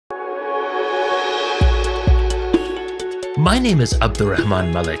My name is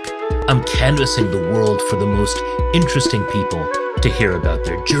Abdurrahman Malik. I'm canvassing the world for the most interesting people to hear about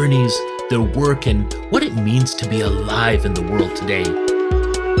their journeys, their work, and what it means to be alive in the world today.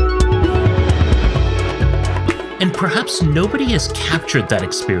 And perhaps nobody has captured that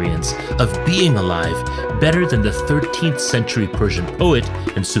experience of being alive better than the 13th century Persian poet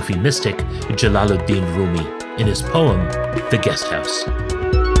and Sufi mystic Jalaluddin Rumi in his poem, The Guest House.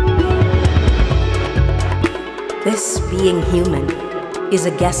 This being human is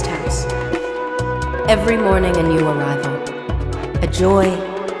a guest house. Every morning a new arrival. A joy,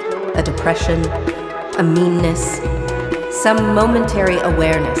 a depression, a meanness. Some momentary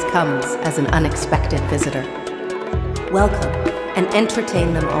awareness comes as an unexpected visitor. Welcome and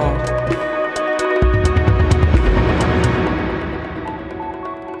entertain them all.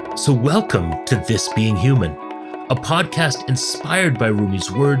 So welcome to This Being Human, a podcast inspired by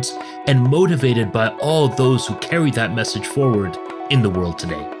Rumi's words and motivated by all those who carry that message forward in the world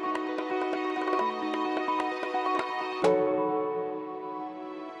today.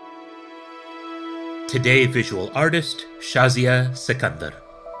 Today, visual artist Shahzia Sikander.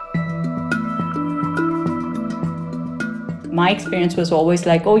 My experience was always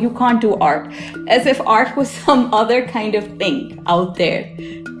like, oh, you can't do art, as if art was some other kind of thing out there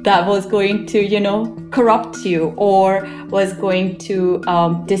that was going to, corrupt you or was going to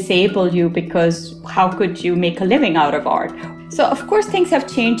disable you, because how could you make a living out of art? So, of course, things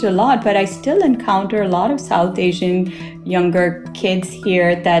have changed a lot, but I still encounter a lot of South Asian younger kids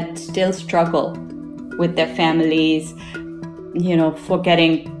here that still struggle with their families, for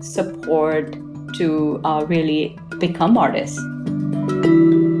getting support to really become artists.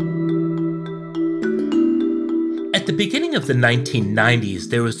 At the beginning of the 1990s,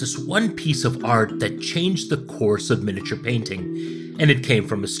 there was this one piece of art that changed the course of miniature painting, and it came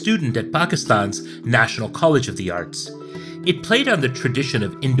from a student at Pakistan's National College of the Arts. It played on the tradition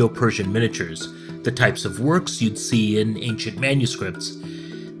of Indo-Persian miniatures, the types of works you'd see in ancient manuscripts.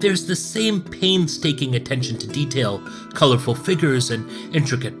 There's the same painstaking attention to detail, colorful figures, and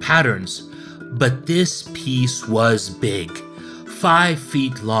intricate patterns. But this piece was big, 5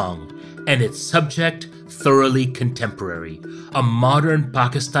 feet long, and its subject thoroughly contemporary, a modern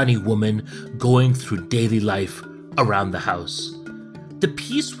Pakistani woman going through daily life around the house. The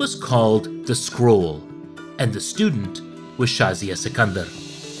piece was called The Scroll, and the student was Shahzia Sikander.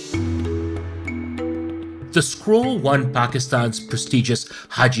 The scroll won Pakistan's prestigious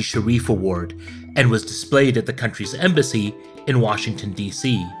Haji Sharif Award and was displayed at the country's embassy in Washington,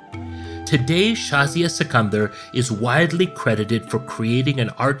 D.C. Today, Shahzia Sikander is widely credited for creating an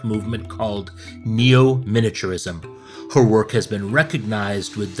art movement called neo-miniaturism. Her work has been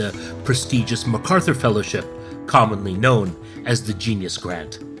recognized with the prestigious MacArthur Fellowship, commonly known as the Genius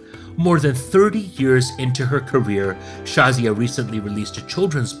Grant. More than 30 years into her career, Shahzia recently released a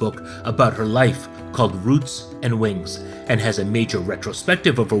children's book about her life called Roots and Wings, and has a major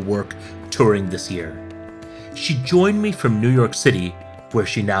retrospective of her work touring this year. She joined me from New York City, where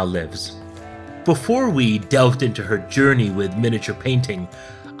she now lives. Before we delved into her journey with miniature painting,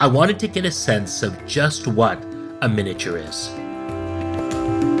 I wanted to get a sense of just what a miniature is.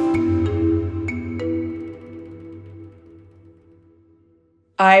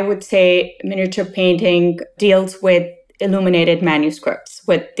 I would say miniature painting deals with illuminated manuscripts,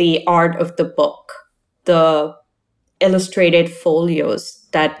 with the art of the book, the illustrated folios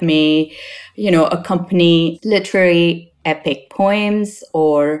that may, accompany literary epic poems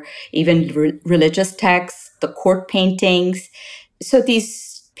or even religious texts, the court paintings. So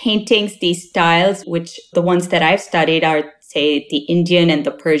these paintings, these styles, which the ones that I've studied are, say, the Indian and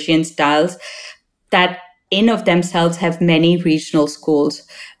the Persian styles, that in of themselves have many regional schools.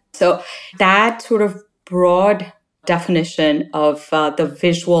 So that sort of broad definition of the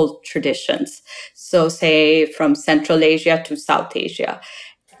visual traditions. So say from Central Asia to South Asia.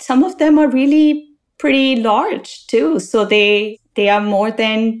 Some of them are really pretty large too. So they are more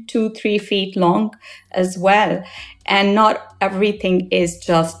than 2-3 feet long as well. And not everything is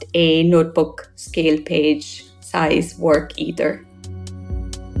just a notebook scale page size work either.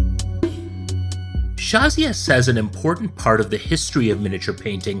 Shahzia says an important part of the history of miniature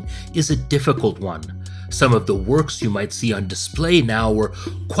painting is a difficult one. Some of the works you might see on display now were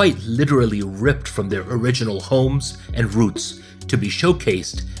quite literally ripped from their original homes and roots to be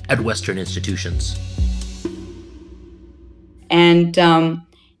showcased at Western institutions. And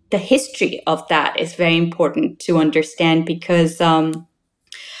the history of that is very important to understand because,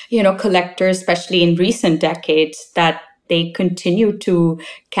 collectors, especially in recent decades, that they continue to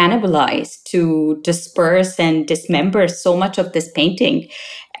cannibalize, to disperse and dismember so much of this painting.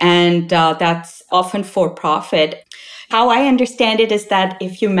 And that's often for profit. How I understand it is that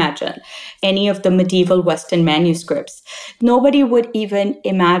if you imagine any of the medieval Western manuscripts, nobody would even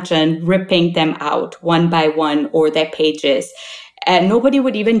imagine ripping them out one by one or their pages. And nobody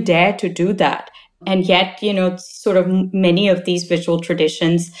would even dare to do that. And yet, sort of many of these visual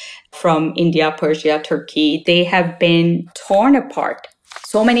traditions from India, Persia, Turkey, they have been torn apart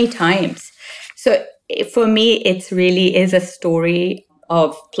so many times. So for me, it really is a story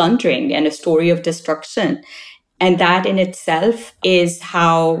of plundering and a story of destruction. And that in itself is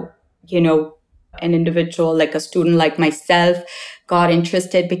how, an individual, like a student like myself, got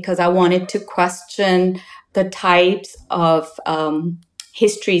interested because I wanted to question the types of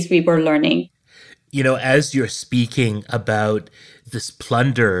histories we were learning. As you're speaking about this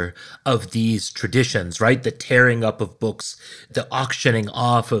plunder of these traditions, right? The tearing up of books, the auctioning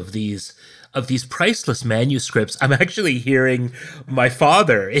off of these priceless manuscripts, I'm actually hearing my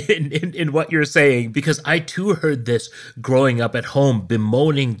father in what you're saying, because I too heard this growing up at home,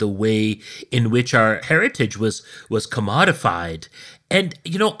 bemoaning the way in which our heritage was commodified. And,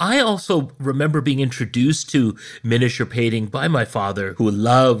 I also remember being introduced to miniature painting by my father, who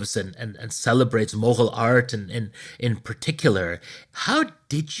loves and celebrates Mughal art and in particular. How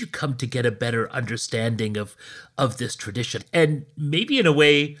did you come to get a better understanding of this tradition? And maybe in a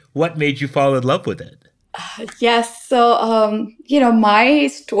way, what made you fall in love with it? Yes. So, my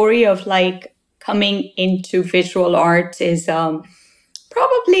story of like coming into visual arts is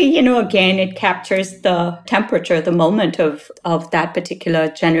probably, again, it captures the temperature, the moment of that particular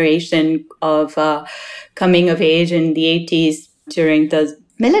generation of coming of age in the 80s during the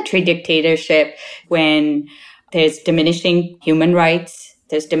military dictatorship, when there's diminishing human rights,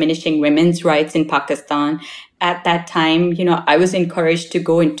 there's diminishing women's rights in Pakistan. At that time, I was encouraged to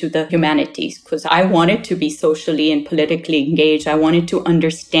go into the humanities because I wanted to be socially and politically engaged. I wanted to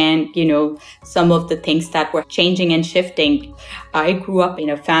understand, some of the things that were changing and shifting. I grew up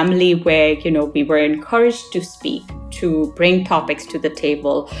in a family where, we were encouraged to speak, to bring topics to the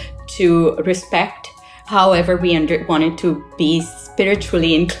table, to respect however we wanted to be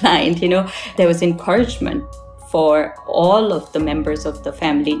spiritually inclined. There was encouragement for all of the members of the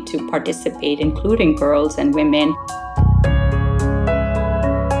family to participate, including girls and women.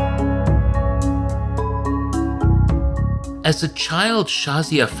 As a child,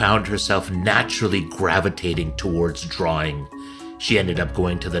 Shahzia found herself naturally gravitating towards drawing. She ended up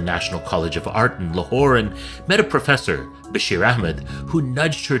going to the National College of Art in Lahore and met a professor, Bashir Ahmed, who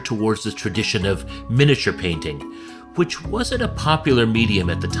nudged her towards the tradition of miniature painting, which wasn't a popular medium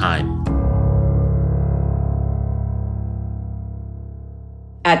at the time.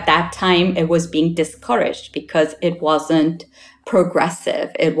 At that time, it was being discouraged because it wasn't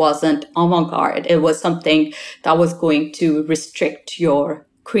progressive. It wasn't avant-garde. It was something that was going to restrict your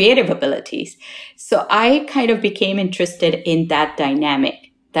creative abilities. So I kind of became interested in that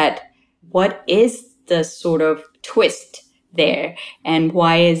dynamic, that what is the sort of twist there and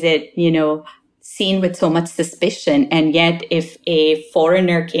why is it, seen with so much suspicion. And yet, if a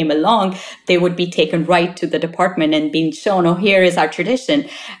foreigner came along, they would be taken right to the department and being shown, oh, here is our tradition.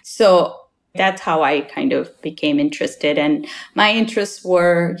 So that's how I kind of became interested. And my interests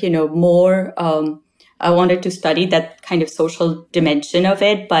were, more, I wanted to study that kind of social dimension of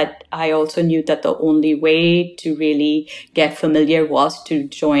it. But I also knew that the only way to really get familiar was to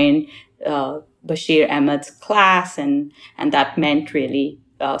join Bashir Ahmed's class. And that meant really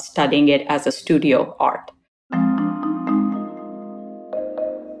studying it as a studio art.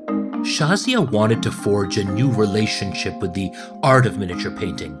 Shahzia wanted to forge a new relationship with the art of miniature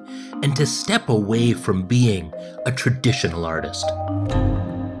painting and to step away from being a traditional artist.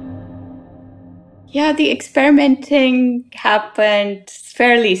 Yeah, the experimenting happened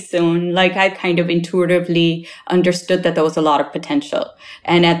fairly soon. Like I kind of intuitively understood that there was a lot of potential.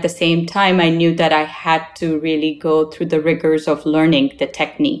 And at the same time, I knew that I had to really go through the rigors of learning the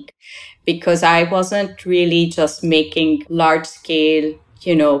technique because I wasn't really just making large scale,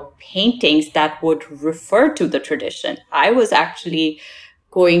 paintings that would refer to the tradition. I was actually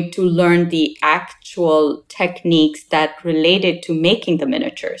going to learn the actual techniques that related to making the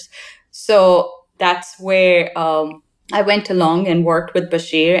miniatures. So that's where I went along and worked with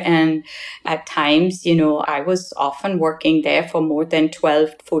Bashir. And at times, I was often working there for more than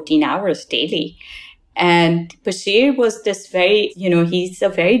 12, 14 hours daily. And Bashir was this very, he's a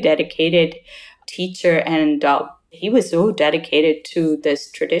very dedicated teacher. And he was so dedicated to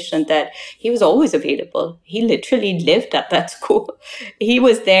this tradition that he was always available. He literally lived at that school. He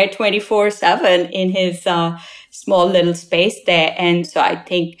was there 24/7 in his small little space there. And so I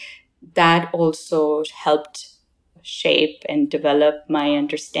think that also helped shape and develop my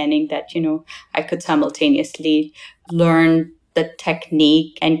understanding that, I could simultaneously learn the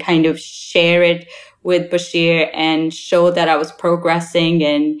technique and kind of share it with Bashir and show that I was progressing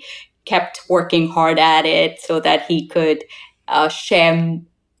and kept working hard at it so that he could share,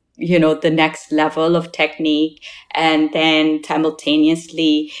 the next level of technique, and then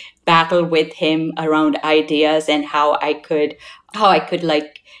simultaneously battle with him around ideas and how I could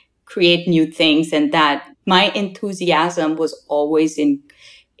like create new things. And that my enthusiasm was always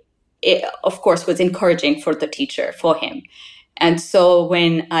it, of course, was encouraging for the teacher, for him. And so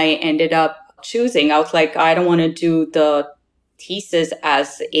when I ended up choosing, I was like, I don't want to do the thesis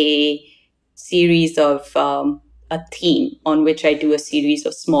as a series of a theme on which I do a series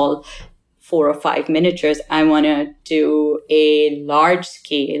of small 4 or 5 miniatures. I want to do a large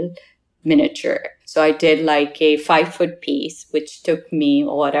scale miniature. So I did like a 5-foot piece, which took me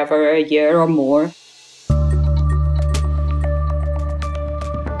whatever, a year or more.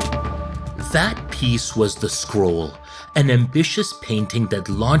 That piece was The Scroll, an ambitious painting that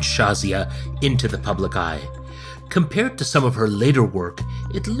launched Shahzia into the public eye. Compared to some of her later work,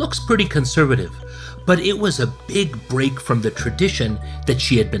 it looks pretty conservative, but it was a big break from the tradition that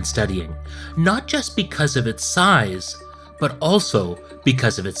she had been studying, not just because of its size, but also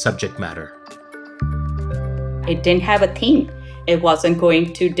because of its subject matter. It didn't have a theme. It wasn't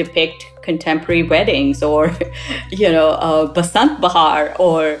going to depict contemporary weddings or, Basant Bahar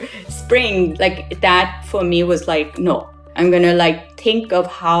or spring. Like that for me was like, no, I'm going to think of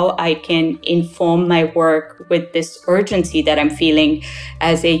how I can inform my work with this urgency that I'm feeling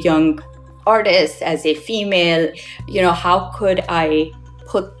as a young artist, as a female. How could I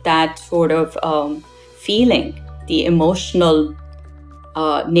put that sort of feeling, the emotional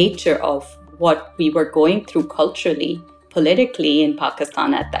nature of what we were going through culturally, politically in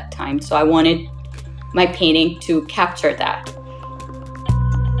Pakistan at that time. So I wanted my painting to capture that.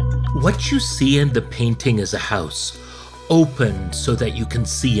 What you see in the painting is a house, open so that you can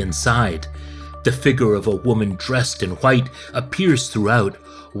see inside. The figure of a woman dressed in white appears throughout,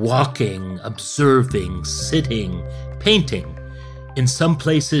 walking, observing, sitting, painting. In some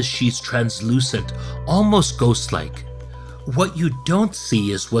places she's translucent, almost ghost-like. What you don't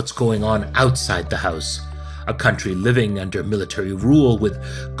see is what's going on outside the house. A country living under military rule with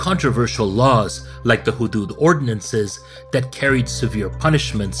controversial laws like the Hudud ordinances that carried severe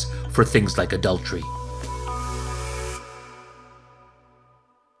punishments for things like adultery.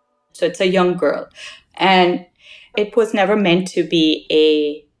 So it's a young girl, and it was never meant to be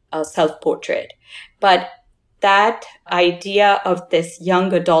a self-portrait. But that idea of this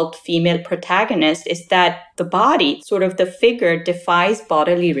young adult female protagonist is that the body, sort of the figure, defies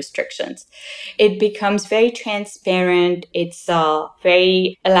bodily restrictions. It becomes very transparent. It's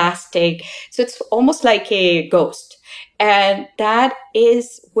very elastic. So it's almost like a ghost. And that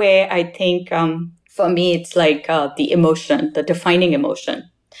is where I think, for me, it's like the emotion, the defining emotion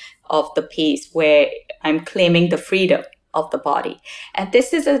of the piece, where I'm claiming the freedom of the body. And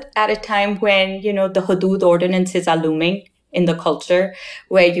this is at a time when, the Hudud ordinances are looming in the culture,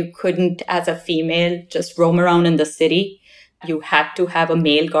 where you couldn't, as a female, just roam around in the city. You had to have a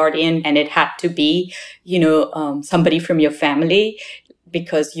male guardian, and it had to be, somebody from your family,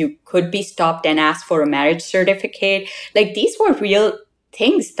 because you could be stopped and asked for a marriage certificate. Like, these were real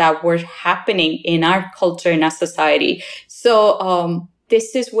things that were happening in our culture, in our society. So,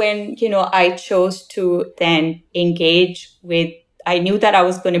 this is when, I chose to then engage with, I knew that I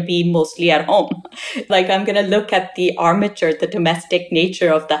was going to be mostly at home. Like, I'm going to look at the armature, the domestic nature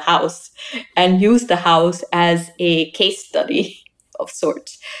of the house, and use the house as a case study of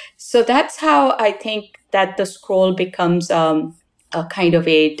sorts. So that's how I think that the scroll becomes a kind of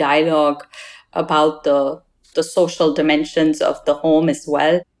a dialogue about the social dimensions of the home as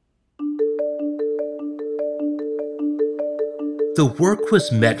well. The work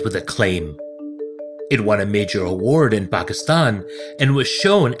was met with acclaim. It won a major award in Pakistan and was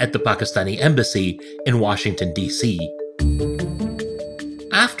shown at the Pakistani embassy in Washington, D.C.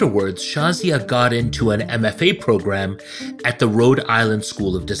 Afterwards, Shahzia got into an MFA program at the Rhode Island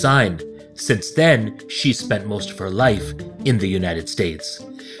School of Design. Since then, she spent most of her life in the United States.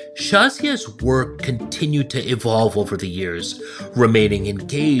 Shahzia's work continued to evolve over the years, remaining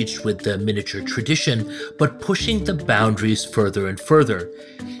engaged with the miniature tradition, but pushing the boundaries further and further.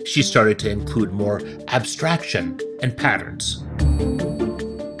 She started to include more abstraction and patterns.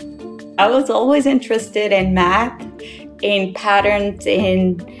 I was always interested in math, in patterns,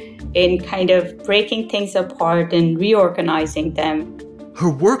 in kind of breaking things apart and reorganizing them. Her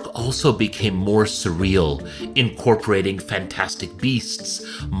work also became more surreal, incorporating fantastic beasts,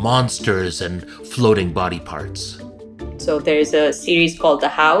 monsters, and floating body parts. So there's a series called The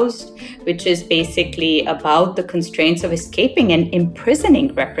Housed, which is basically about the constraints of escaping and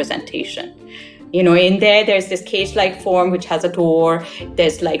imprisoning representation. In there's this cage-like form which has a door.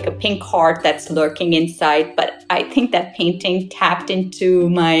 There's like a pink heart that's lurking inside. But I think that painting tapped into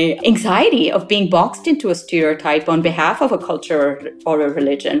my anxiety of being boxed into a stereotype on behalf of a culture or a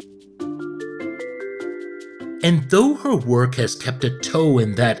religion. And though her work has kept a toe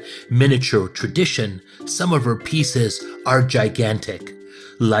in that miniature tradition, some of her pieces are gigantic,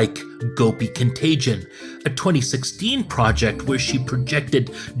 like Gopi Contagion, a 2016 project where she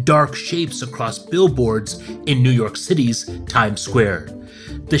projected dark shapes across billboards in New York City's Times Square.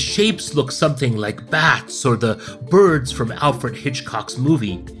 The shapes look something like bats or the birds from Alfred Hitchcock's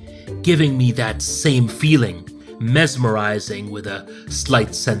movie, giving me that same feeling, mesmerizing with a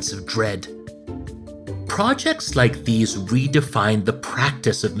slight sense of dread. Projects like these redefined the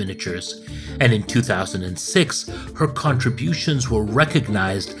practice of miniatures, and in 2006, her contributions were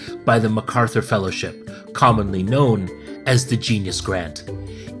recognized by the MacArthur Fellowship, commonly known as the Genius Grant.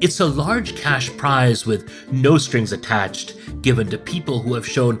 It's a large cash prize with no strings attached, given to people who have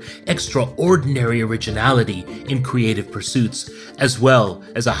shown extraordinary originality in creative pursuits, as well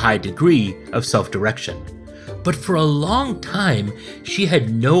as a high degree of self-direction. But for a long time, she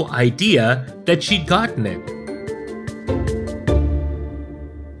had no idea that she'd gotten it.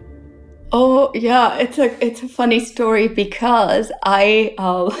 Oh, yeah, it's a funny story because my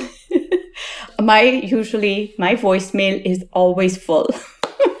voicemail is always full.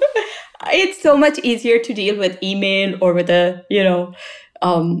 It's so much easier to deal with email or with a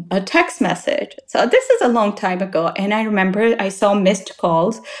text message. So this is a long time ago. And I remember I saw missed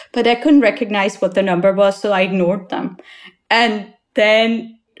calls, but I couldn't recognize what the number was. So I ignored them. And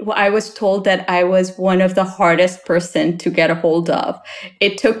then I was told that I was one of the hardest person to get a hold of.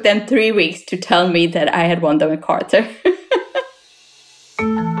 It took them 3 weeks to tell me that I had won the MacArthur.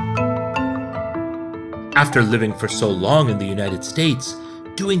 After living for so long in the United States,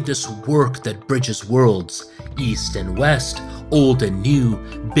 doing this work that bridges worlds, East and West, old and new,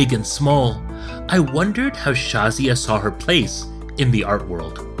 big and small, I wondered how Shahzia saw her place in the art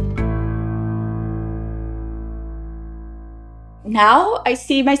world. Now I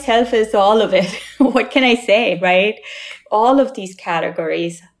see myself as all of it. What can I say, right? All of these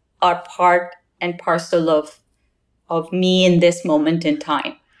categories are part and parcel of me in this moment in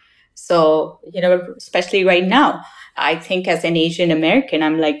time. So, especially right now, I think as an Asian American,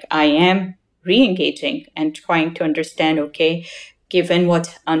 I am re-engaging and trying to understand, okay, given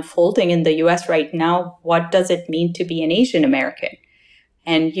what's unfolding in the US right now, what does it mean to be an Asian American?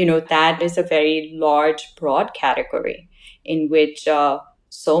 And, that is a very large, broad category in which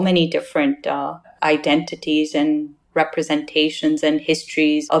so many different identities and representations and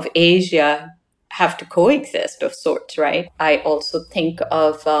histories of Asia have to coexist of sorts, right? I also think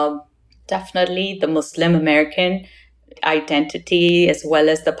of definitely the Muslim American identity as well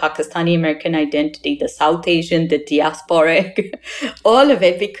as the Pakistani American identity, the South Asian, the diasporic, all of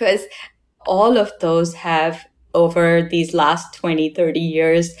it, because all of those have over these last 20, 30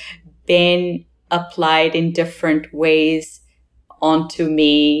 years been applied in different ways onto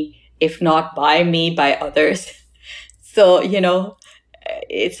me, if not by me, by others. So,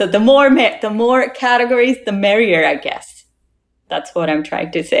 so the more categories, the merrier, I guess. That's what I'm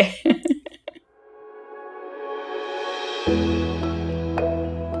trying to say.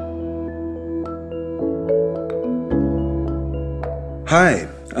 Hi,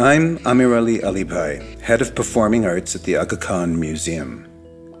 I'm Amirali Alibhai, Head of Performing Arts at the Aga Khan Museum.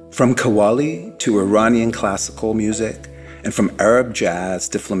 From Qawwali to Iranian classical music, and from Arab jazz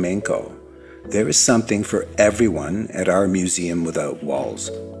to flamenco, there is something for everyone at our Museum Without Walls.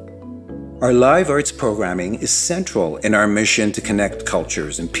 Our live arts programming is central in our mission to connect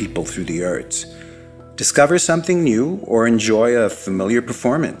cultures and people through the arts. Discover something new or enjoy a familiar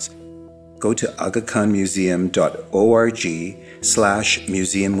performance. Go to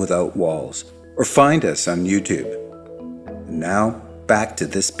agakhanmuseum.org/Museum Without Walls or find us on YouTube. And now, back to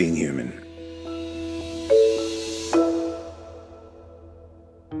This Being Human.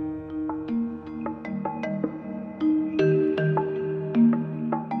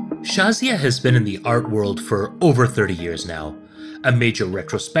 Shahzia has been in the art world for over 30 years now. A major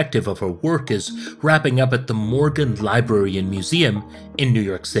retrospective of her work is wrapping up at the Morgan Library and Museum in New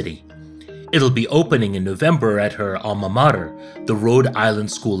York City. It'll be opening in November at her alma mater, the Rhode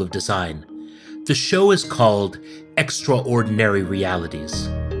Island School of Design. The show is called Extraordinary Realities.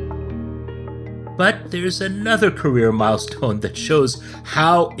 But there's another career milestone that shows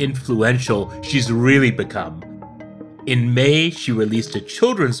how influential she's really become. In May, she released a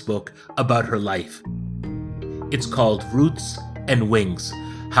children's book about her life. It's called Roots and Wings: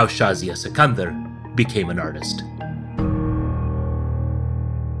 How Shahzia Sikander Became an Artist.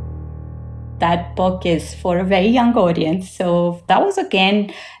 That book is for a very young audience. So that was,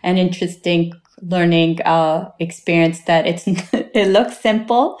 again, an interesting learning experience, that it looks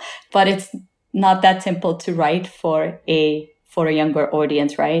simple, but it's not that simple to write for a younger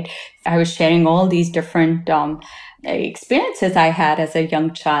audience, right? I was sharing all these different experiences I had as a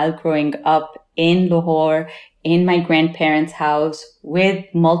young child growing up in Lahore, in my grandparents' house, with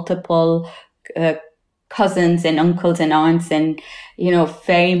multiple cousins and uncles and aunts, and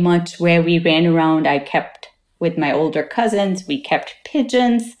very much where we ran around. I kept with my older cousins. We kept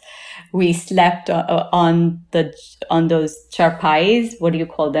pigeons. We slept on those charpais. What do you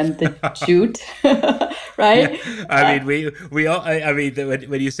call them? The jute, right? Yeah, I mean, we all. I mean,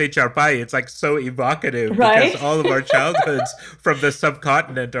 when you say charpai, it's like so evocative, right? Because all of our childhoods from the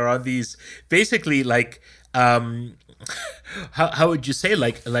subcontinent are on these basically like. How would you say,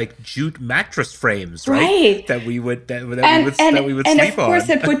 like jute mattress frames, right? That we would sleep on. And of course,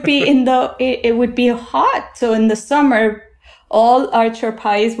 it would be it would be hot. So in the summer, all our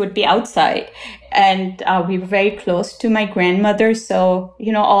charpais would be outside, and we were very close to my grandmother. So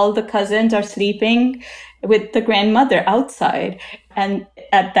all the cousins are sleeping with the grandmother outside. And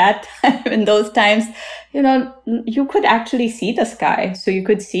at that time, in those times, you could actually see the sky, so you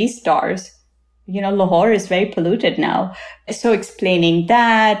could see stars. Lahore is very polluted now. So explaining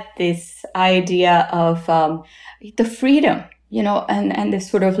that, this idea of the freedom, and this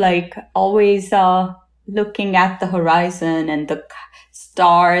sort of like always looking at the horizon and the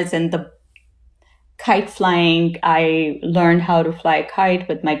stars and the kite flying. I learned how to fly a kite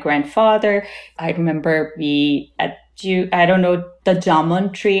with my grandfather. I remember I don't know, the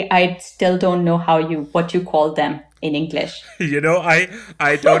jamun tree. I still don't know what you call them in English.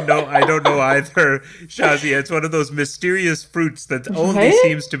 I don't know. I don't know either, Shahzia. It's one of those mysterious fruits that only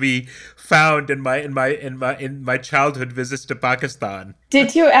seems to be found in my childhood visits to Pakistan.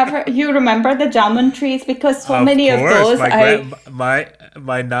 Did you remember the jamun trees? Because many of those.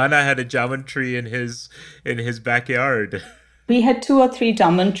 My nana had a jamun tree in his backyard. We had 2 or 3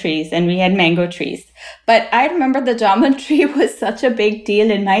 jamun trees, and we had mango trees. But I remember the jamun tree was such a big deal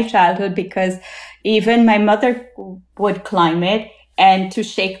in my childhood, because even my mother would climb it and to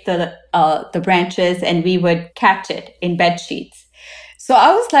shake the branches, and we would catch it in bed sheets. So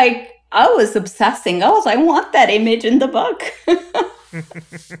I was obsessing. I was like, I want that image in the book.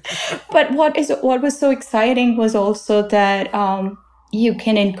 But what was so exciting was also that you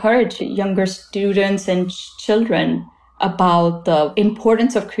can encourage younger students and children about the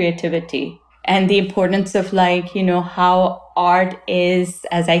importance of creativity and the importance of how art is,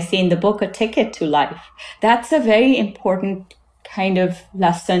 as I say in the book, a ticket to life. That's a very important kind of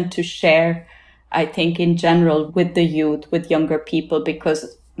lesson to share, I think, in general with the youth, with younger people,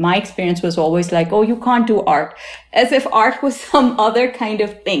 because my experience was always like, oh, you can't do art, as if art was some other kind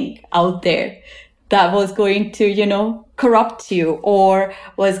of thing out there that was going to, corrupt you or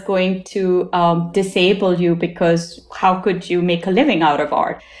was going to disable you, because how could you make a living out of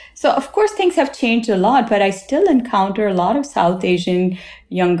art? So, of course, things have changed a lot, but I still encounter a lot of South Asian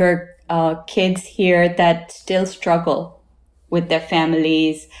younger kids here that still struggle with their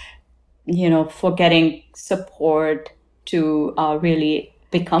families, for getting support to really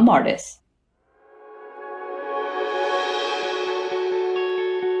become artists.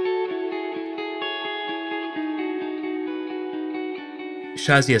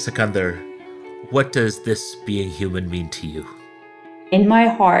 Shahzia Sikander, what does this being human mean to you? In my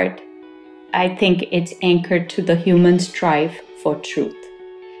heart, I think it's anchored to the human strive for truth.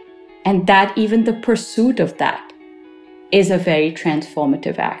 And that even the pursuit of that is a very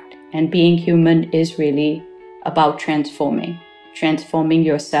transformative act. And being human is really about transforming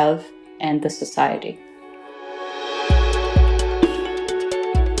yourself and the society.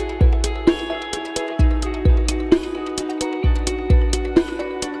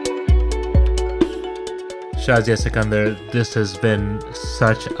 Shahzia Sikander, this has been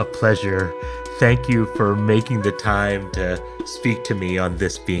such a pleasure. Thank you for making the time to speak to me on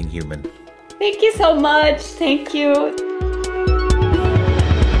This Being Human. Thank you so much. Thank you.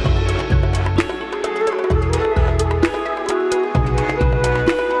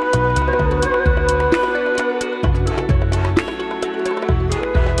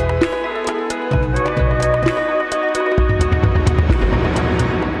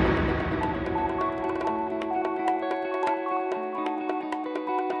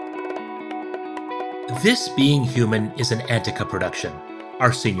 This Being Human is an Antica production.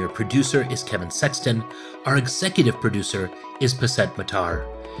 Our senior producer is Kevin Sexton. Our executive producer is Paset Matar.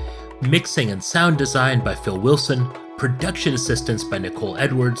 Mixing and sound design by Phil Wilson, production assistance by Nicole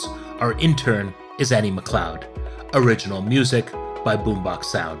Edwards. Our intern is Annie McLeod. Original music by Boombox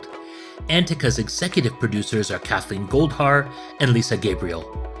Sound. Antica's executive producers are Kathleen Goldhar and Lisa Gabriel.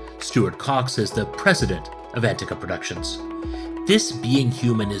 Stuart Cox is the president of Antica Productions. This Being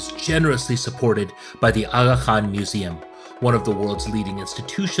Human is generously supported by the Aga Khan Museum, one of the world's leading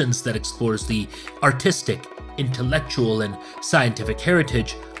institutions that explores the artistic, intellectual, and scientific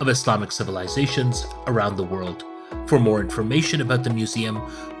heritage of Islamic civilizations around the world. For more information about the museum,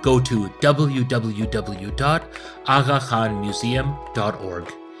 go to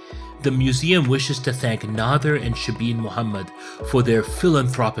www.agakhanmuseum.org. The museum wishes to thank Nader and Shabin Muhammad for their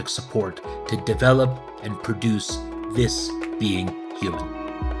philanthropic support to develop and produce This Being Human.